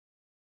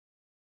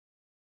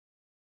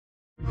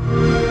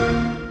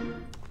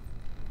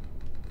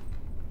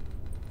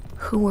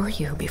Who were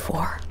you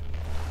before?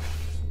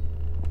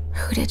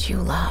 Who did you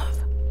love?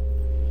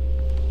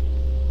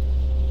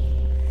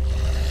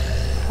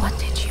 What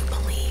did you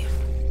believe?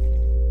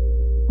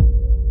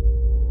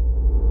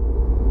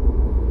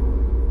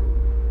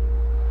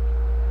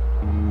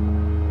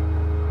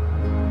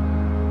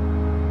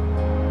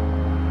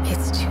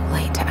 It's too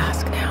late to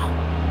ask now.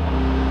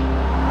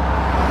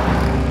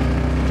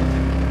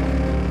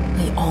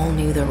 We all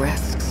knew the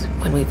risks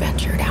when we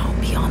ventured out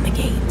beyond the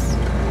gates.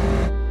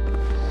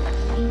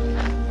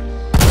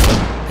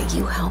 But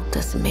you helped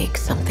us make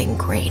something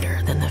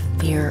greater than the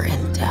fear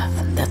and death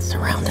that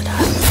surrounded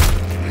us.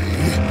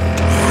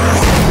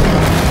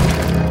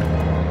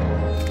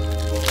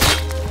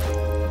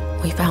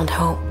 We found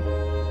hope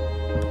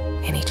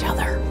in each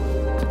other.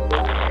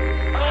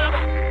 Need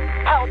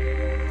help.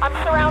 I'm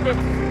surrounded.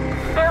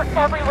 They're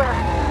everywhere.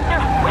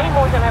 There's way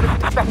more than I was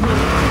expecting.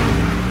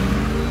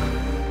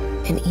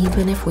 And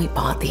even if we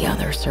bought the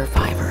other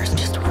survivors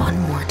just one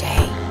more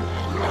day,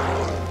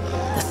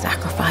 the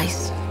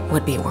sacrifice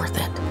would be worth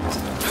it.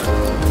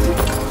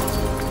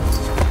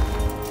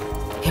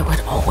 It would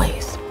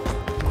always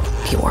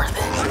be worth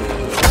it.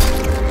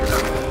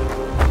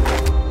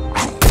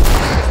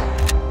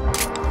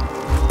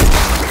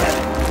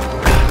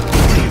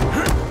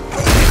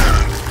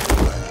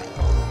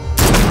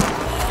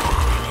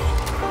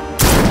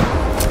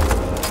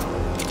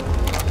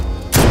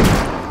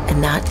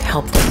 And that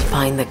helped us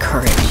find the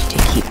courage to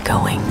keep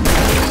going,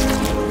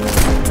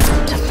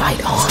 to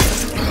fight on.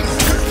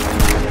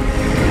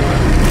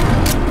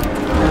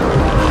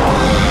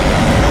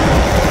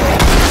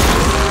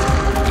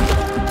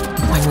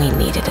 When we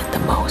needed it the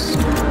most.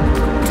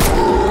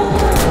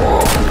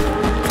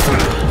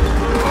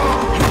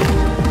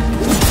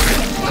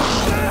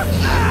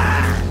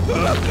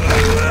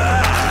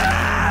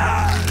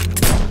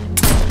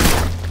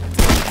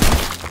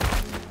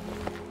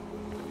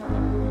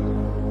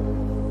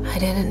 I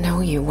didn't know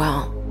you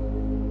well.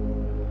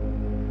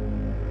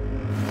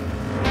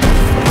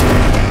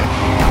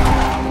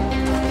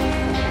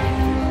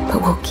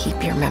 But we'll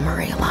keep your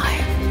memory alive.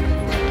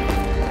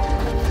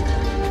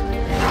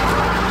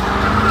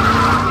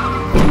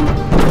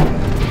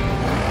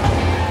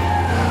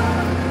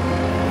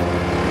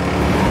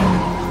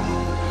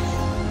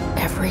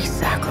 Every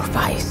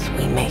sacrifice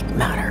we make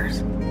matters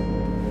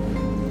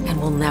and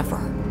will never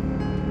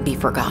be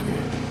forgotten.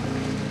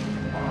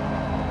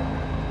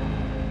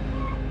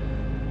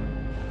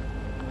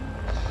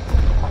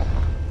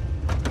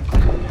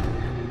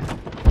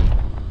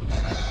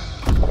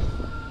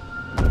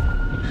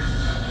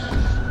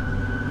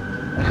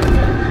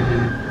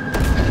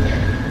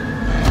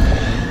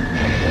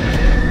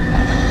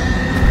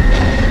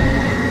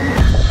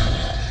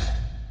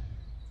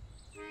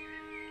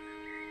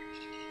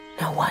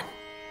 No one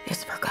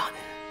is forgotten.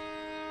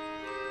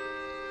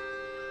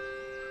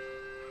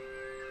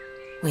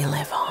 We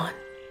live on.